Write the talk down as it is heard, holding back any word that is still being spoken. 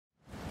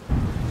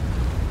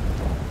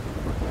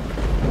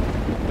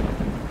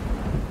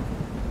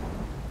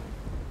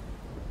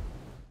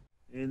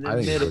in the I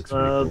think it middle looks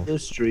pretty of cool. the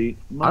street.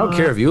 I don't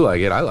care if you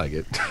like it. I like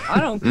it. I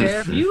don't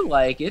care if you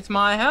like it. It's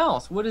my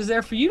house. What is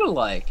there for you to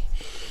like,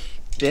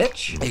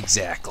 bitch?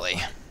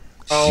 Exactly.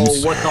 Oh,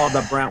 what's all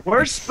the brown?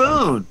 Where's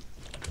Spoon?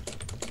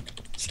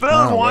 Spoon,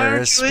 Oh, why where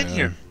aren't is you in Spoon?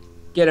 here?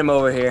 Get him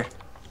over here.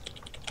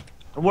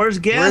 And where's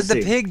Gassy?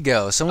 Where'd the pig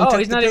go? Someone Oh, took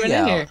he's the not pig even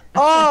out. in here.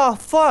 Oh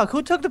fuck!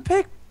 Who took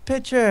the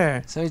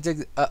picture? Somebody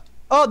took the,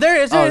 Oh, there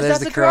it is. There oh, it is. there's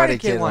That's the the Karate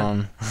Kid one.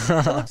 one.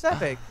 That looks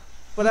epic.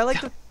 But I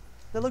like the.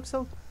 That looks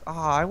so.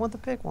 Ah, I want the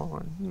pig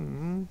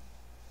one.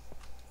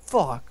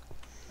 Fuck.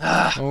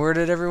 Well, where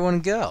did everyone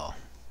go?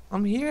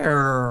 I'm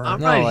here. I'm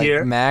No, right like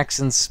here. Max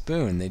and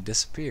Spoon, they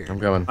disappeared. I'm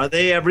coming. Are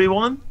they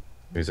everyone?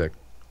 Music.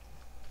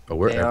 Oh,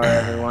 we're They are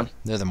everyone.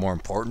 They're the more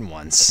important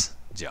ones.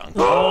 Junk.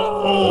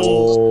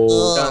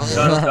 Oh. Dun,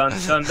 dun, dun,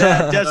 dun, That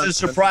dun, doesn't dun,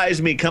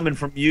 surprise me coming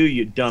from you,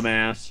 you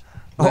dumbass.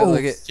 Oh, Oh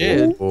look at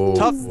shit. Oh.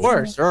 Tough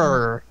worse.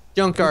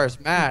 Junkar's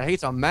mad.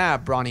 He's a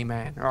mad brawny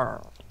man.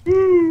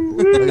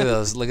 look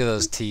at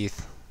those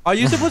teeth. Are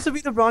you supposed to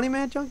be the brawny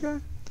man,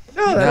 Junkyard?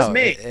 No, that's No,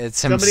 me. it's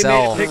Somebody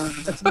himself. made a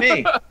pic- That's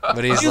me.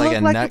 But he's You like look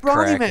a like the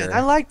brawny man. I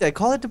nutcracker. like that.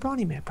 Call it the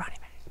brawny man. Brawny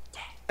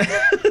man.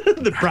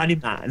 The brownie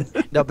man.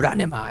 The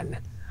brawny man.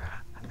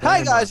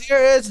 Hi guys, here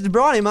is the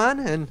brawny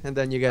man, and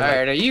then you get. All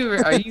right, are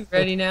you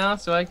ready now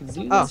so I can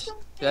do Oh. this?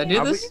 Should I do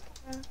Are we- this?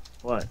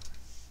 What?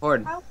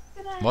 Horde.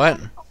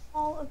 What?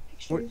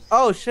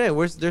 Oh shit!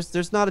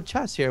 There's not a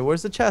chest here.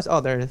 Where's the chest?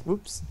 Oh, there it is.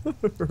 Whoops.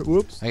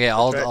 Whoops. Okay,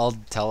 I'll Okay. I'll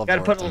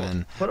teleport put them a-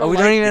 in. put a Oh, we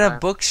light don't even behind.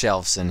 have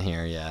bookshelves in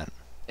here yet.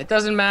 It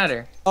doesn't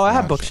matter. Oh, I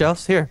have Okay.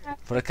 bookshelves here.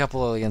 Put a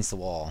couple against the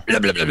wall.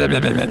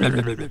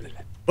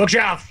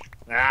 Bookshelf.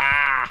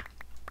 Ah.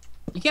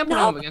 You can't put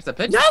them against the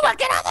picture. No,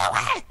 get out of the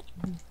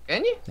way!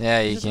 Can you? Yeah,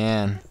 you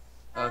can.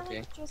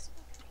 Okay.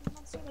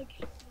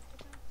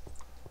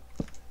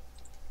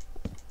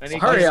 Any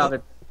Hurry questions?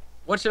 up.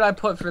 What should I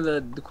put for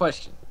the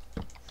question?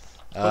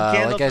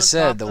 candles Like I on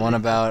said, top the of one it.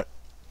 about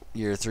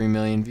your 3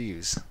 million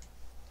views.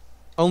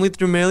 Only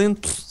 3 million?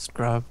 Pfft,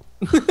 scrub.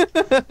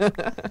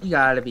 You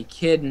gotta be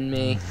kidding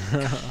me.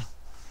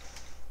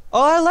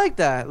 Oh, I like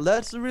that.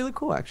 That's really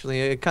cool, actually.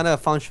 It kind of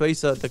feng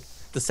shui's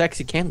the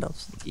sexy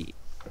candles.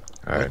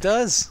 All It right.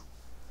 does.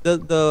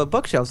 The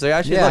bookshelves, they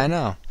actually Yeah, I look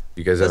know.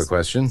 You guys have a That's-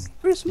 question?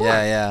 pretty smart.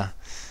 Yeah, yeah.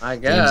 I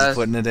James guess. is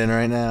putting it in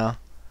right now.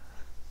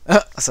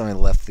 Somebody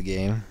left the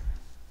game.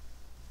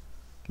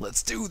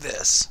 Let's do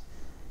this.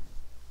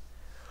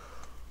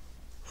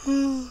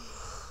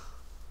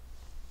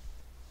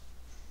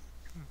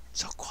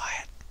 So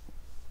quiet.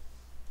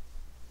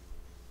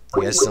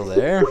 You guys still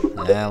there?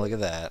 Yeah, look at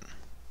that.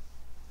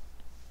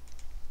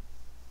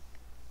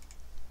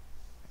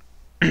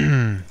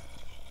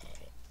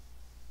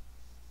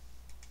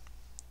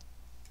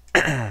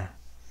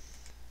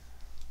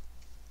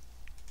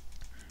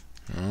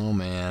 Oh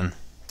man.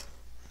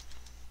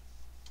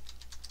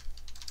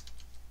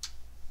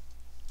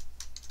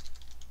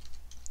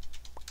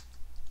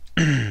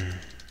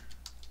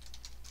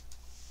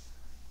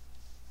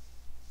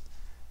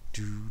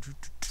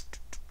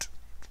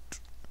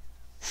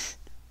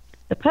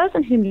 The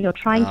person whom you're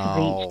trying to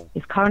Oh. reach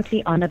is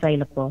currently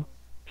unavailable.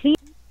 Please.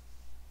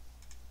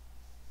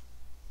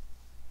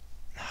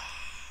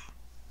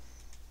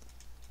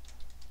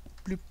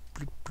 Bloop,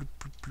 bloop, bloop,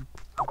 bloop,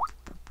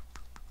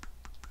 bloop.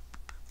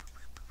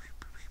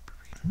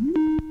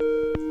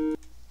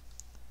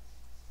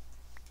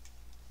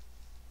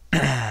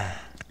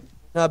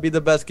 That'd be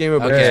the best game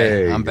of Okay,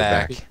 Hey, I'm you're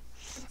back. back.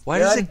 Why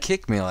does it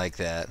kick me like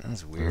that?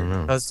 That's I weird. don't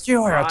know. Because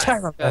you are a Guys,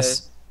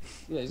 terrorist.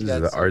 you guys This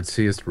got is the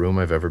artsiest room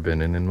I've ever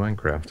been in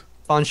Minecraft.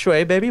 Feng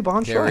shui, baby. Feng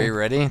Okay, are shui. you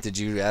ready? Did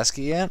you ask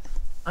it yet?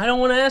 I don't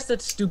want to ask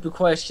that stupid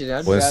question.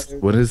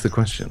 What is the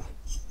question?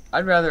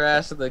 I'd rather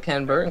ask the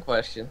Ken Burton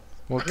question.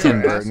 What Yeah, Ken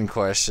ask- Burton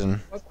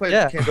question? What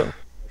Yeah. question?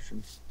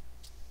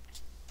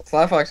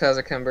 Fly Fox has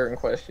a Ken Burton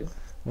question.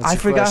 What's I your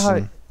forgot how.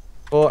 question?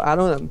 Well, I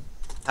don't know.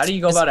 How do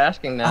you go about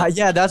asking that?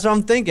 Yeah, that's what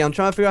I'm thinking. I'm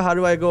trying to figure out how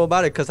do I go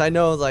about it, because I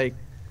know, like,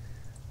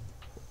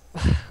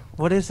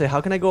 what is it?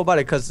 How can I go about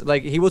it? Because,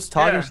 like, he was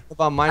talking Yeah. shit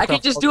about Minecraft. I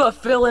could just do a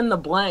fill in the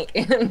blank.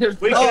 And just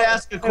We Oh, could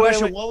ask a wait,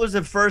 question. wait. What was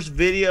the first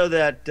video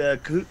that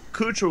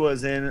Kootra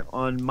was in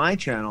on my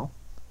channel?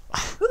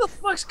 Who the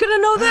fuck's gonna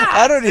know that?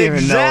 I don't even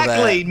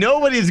Exactly. know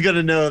Nobody's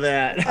gonna know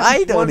that. that.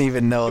 I don't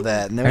even know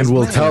that. And there's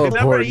we'll many.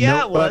 teleport. yeah,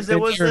 no it was. It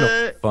was eternal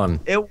the- fun.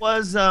 It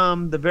was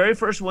the very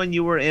first one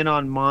you were in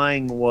on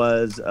mine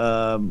was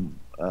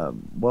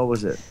what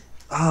was it?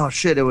 Oh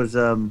shit! It was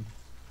I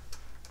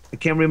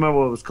can't remember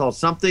what it was called.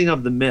 Something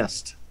of the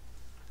Mist.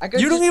 I could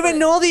You don't just even put-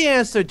 know the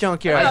answer,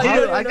 Junkyard. I I,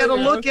 do. do. I gotta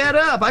look it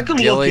up. I could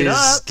look it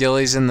up.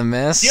 Gillies in the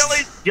mist.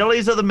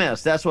 Gillies of the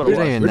Mist. That's what We it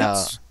don't was. even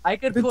know. I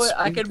could It's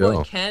go.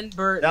 put Ken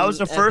Burton. That was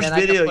the and first then I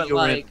could video put, you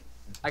were in. like,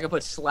 I could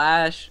put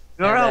slash.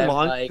 You know and how then,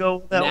 long like,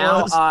 ago that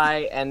now was?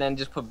 I and then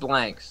just put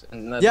blanks.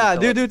 And that's Yeah,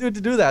 just do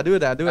the- that.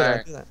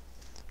 Alright. Do that.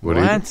 What? Are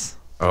you, What?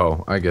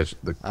 oh, I get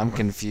you. I'm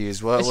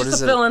confused. What? It's What just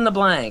is a it? fill in the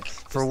blank.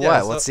 For Yeah,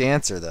 what? so- What's the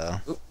answer though?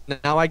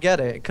 Now I get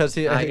it, because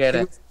I get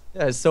it.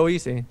 Yeah, it's so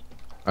easy.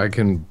 I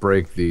can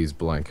break these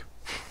blank.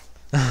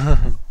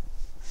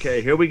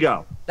 Okay, here we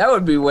go. That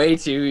would be way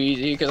too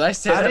easy because I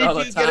say that all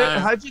the time.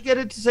 How'd you get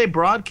it to say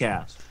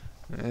broadcast?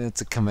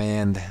 It's a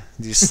command.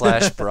 You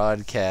slash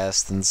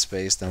broadcast and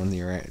space down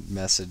your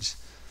message.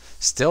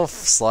 Still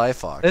Sly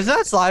Fox. It's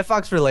not Sly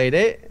Fox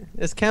related.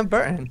 It's Ken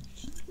Burton.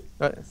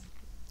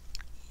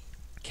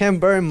 Ken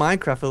Burton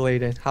Minecraft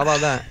related. How about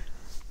that?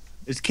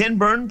 Is Ken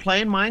Burton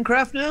playing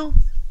Minecraft now?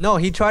 No,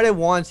 he tried it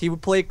once. He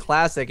would play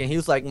classic, and he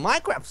was like,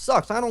 "Minecraft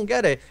sucks. I don't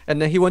get it." And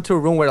then he went to a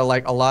room where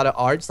like a lot of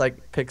arts,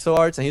 like pixel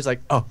arts, and he's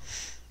like, "Oh,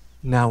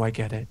 now I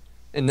get it."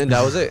 And then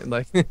that was it.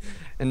 Like,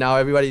 and now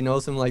everybody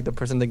knows him like the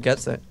person that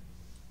gets it.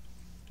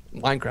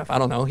 Minecraft. I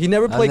don't know. He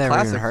never I've played never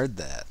classic. even heard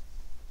that.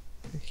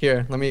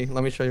 Here, let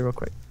me show you real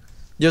quick.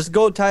 Just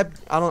go type.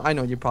 I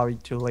know you're probably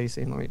too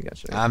lazy. Let me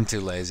get you. I'm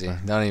too lazy.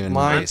 Don't even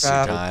waste your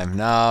Minecraft. time.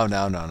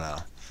 No.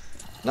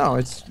 No,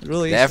 it's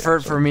really The easy, effort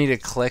actually. for me to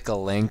click a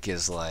link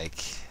is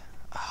like,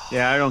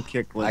 Yeah, I don't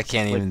kick. I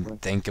can't even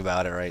think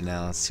about it right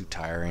now. It's too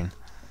tiring.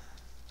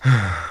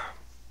 I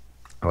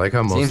like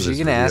how most James, of you this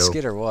gonna video, ask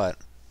it or what?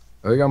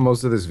 I like how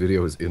most of this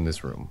video is in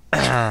this room.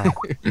 I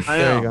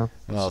There you know. go.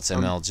 Well, it's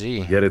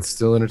MLG. Yet it's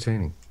still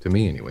entertaining. To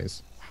me,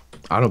 anyways.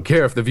 I don't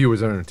care if the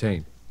viewers are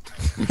entertained.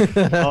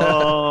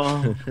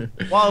 Oh,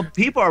 well,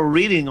 people are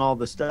reading all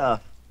the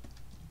stuff.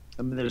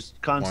 I mean, there's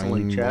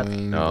constantly Boing, chat.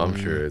 boing, No, I'm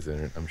boing. sure it's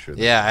I'm sure.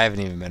 Yeah, I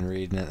haven't even been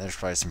reading it. There's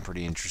probably some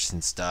pretty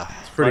interesting stuff.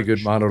 It's a pretty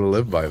good motto to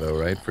live by, though,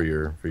 right? For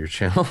your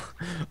channel.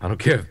 I don't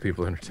care if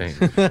people are entertained.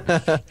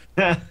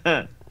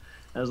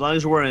 As long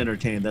as we're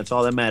entertained, that's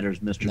all that matters,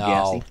 Mr. No.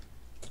 Gassy.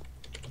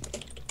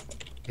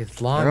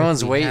 As long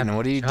Everyone's waiting.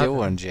 What are you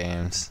doing,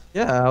 James?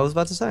 Yeah, I was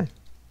about to say.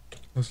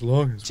 As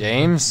long as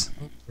James?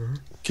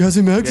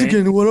 Cassie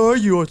Mexican, what are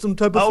you? Or some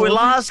type of. Oh, we phone?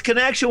 lost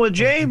connection with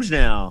James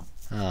now.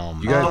 Oh,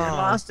 You Oh, guys- we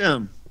lost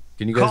him.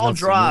 Can you guys Call not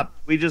see me? drop.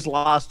 We just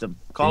lost him.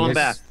 Call Can him you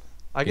back. guys-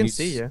 I Can can you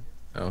see s- you.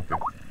 Oh, okay.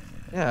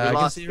 Yeah, We I can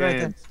lost see you right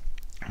there. James.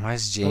 why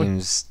is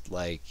James,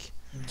 like,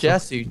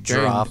 Jesse James.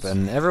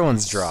 dropping?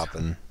 Everyone's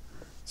dropping.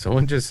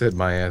 Someone just said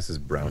my ass is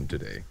brown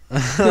today.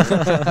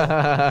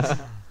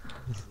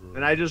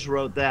 And I just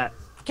wrote that.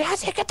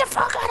 Cassie, get the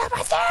fuck out of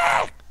my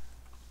thing!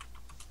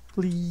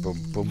 Please. Boom,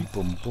 boom,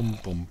 boom, boom,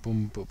 boom,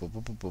 boom, boom, boom,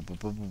 boom, boom, boom,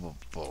 boom, boom,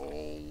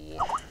 boom.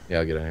 Yeah,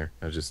 I'll get out of here.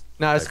 I was just.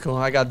 Nah, it's cool.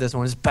 I got this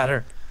one. It's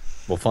better.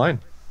 Well, fine.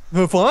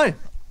 We're fine.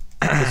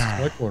 This is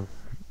my corner.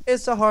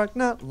 It's a hard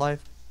nut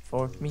life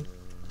for me.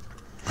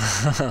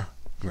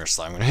 We're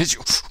slime gonna hit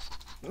you.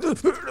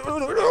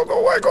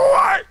 Go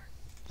away!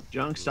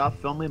 Junk, stop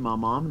filming my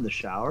mom in the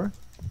shower.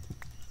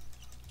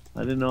 I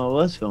didn't know I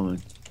was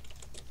filming.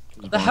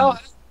 What the hell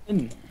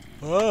happened?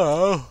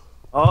 Oh.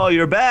 Oh,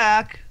 you're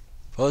back.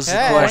 Pose the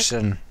Hey.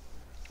 question.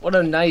 What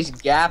a nice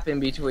gap in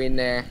between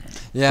there.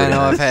 Yeah, I know.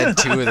 I've had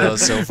 2 of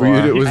those so Were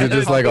far. you, was it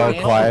just like all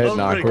quiet and Those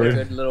were awkward?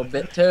 Good little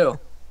bit too.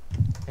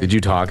 Did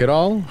you talk at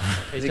all?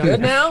 Hey, Is it Junker.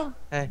 good now?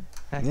 Hey,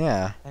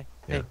 Yeah.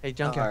 hey,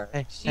 Junker.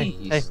 Hey, hey,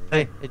 Jeez.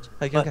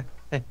 hey, Junker.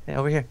 Hey,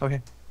 over here, over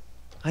here.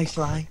 Hi,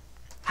 Sly.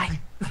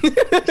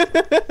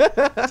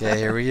 Okay,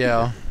 here we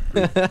go.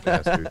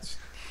 Bastards.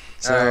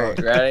 So, Alright,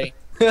 ready?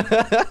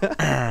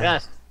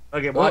 Yes.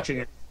 Okay, watching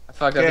it. I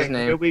fucked up Okay, his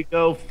here name. we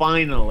go.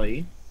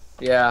 Finally.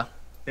 Yeah.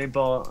 St.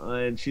 Paul,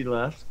 and she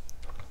left.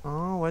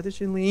 Oh, why did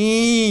she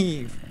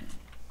leave?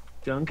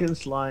 Duncan,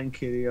 Sly, and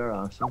Kitty are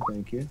awesome.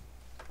 Thank you.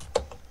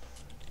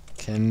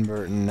 Ken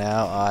Burton,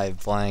 now I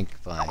blank.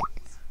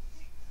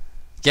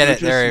 Get it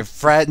there,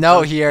 Fred.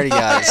 No, he already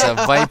got it. So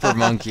Viper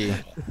Monkey.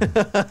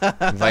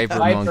 Viper Viper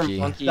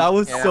Monkey. That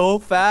was Yeah. so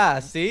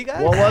fast. See,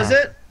 guys? What was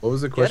it? What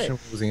was the question?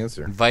 What was the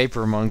answer?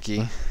 Viper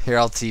Monkey. Here,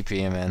 I'll TP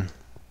him in.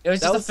 It was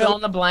That just was a fill so-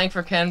 in the blank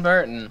for Ken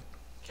Burton.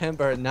 Ken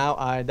Burton, now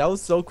I. That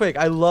was so quick.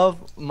 I love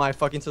my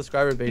fucking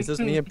subscriber base. It's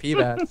me and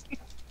P-Bats.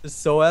 It's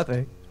so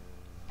epic.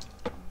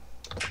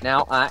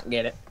 Now I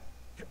get it.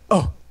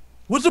 Oh,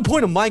 what's the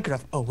point of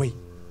Minecraft? Oh, wait.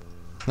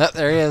 No,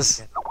 there he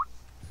is.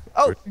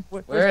 Oh,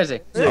 Where is he?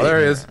 Oh, there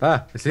he is.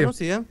 Ah, I see I him. don't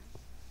see him.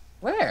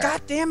 Where?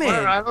 God damn it.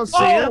 Where? I don't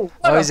see it.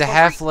 Oh, he's a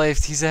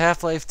Half-Life. He's a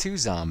Half-Life 2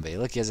 zombie.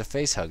 Look, he has a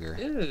face hugger.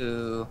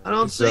 Ooh. I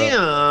don't It's, see him.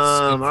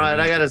 All for right,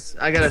 me.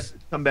 I gotta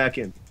come back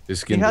in. His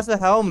He skin has a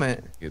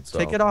helmet. gets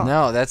Take off. it off.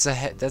 No, that's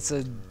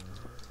a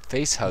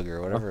face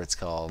hugger, whatever it's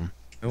called.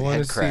 I want to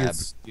head see crab.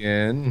 his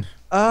skin.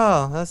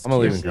 Oh, that's I'm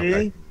gonna cute. leave him.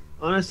 Come See?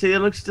 Honestly, it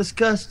looks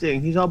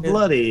disgusting. He's all Yeah.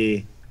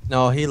 bloody.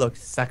 No, he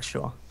looks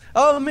sexual.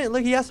 Oh, man,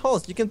 look, he has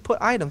holes. You can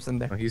put items in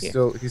there. Oh, he's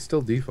Here.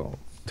 still default.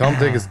 Tell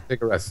him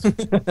take a rest.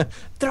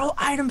 Throw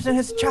items in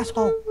his chest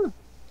hole.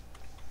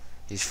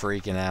 He's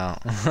freaking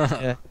out.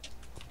 Yeah.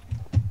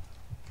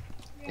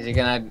 Is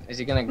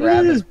he gonna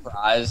grab his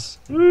prize?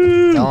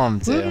 Tell him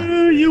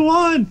to. You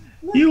won.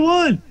 You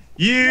won.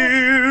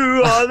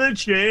 You are the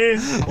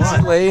champ.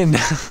 He's laying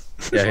down.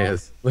 Yeah, he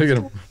is. Look at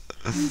him.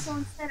 And so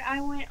instead, I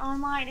went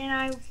online and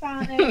I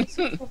found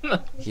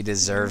that He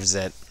deserves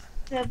it.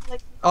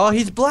 like, Oh,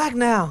 he's black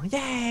now.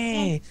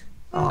 Yay.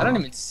 I don't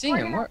even see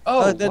him. Where?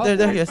 Oh, Oh,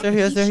 there he is. There he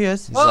is. There he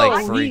is. He's Whoa,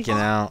 like he- freaking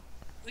out.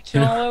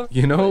 Glitching all over.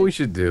 You know what we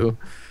should do?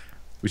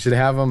 We should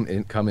have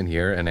him come in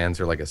here and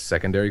answer like a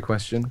secondary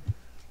question,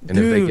 And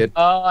if they get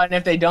Oh, and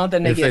if they don't,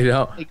 then they if get they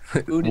don't,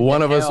 booted one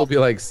to of us hell. will be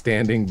like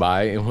standing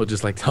by and we'll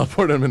just like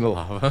teleport them into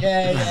lava.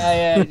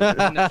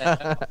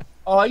 Yeah.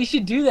 Oh, you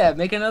should do that.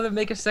 Make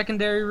a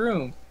secondary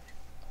room.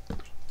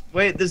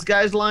 Wait, this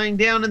guy's lying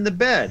down in the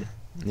bed.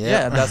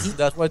 Yeah,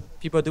 that's what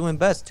people are doing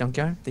best,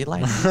 Junkyard. They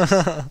like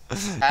Having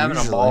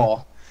Usually. a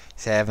ball.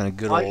 He's having a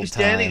good Why are old you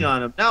standing time.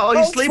 on him? No,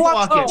 he's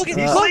sleepwalking. look, He's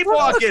look,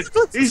 sleepwalking.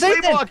 look, He's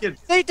Satan! sleepwalking.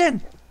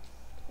 Satan!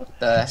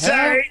 The hell?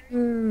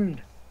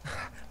 Satan!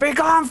 Be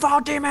gone,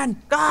 foul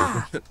demon!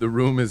 Ah! The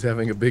room is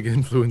having a big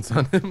influence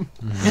on him.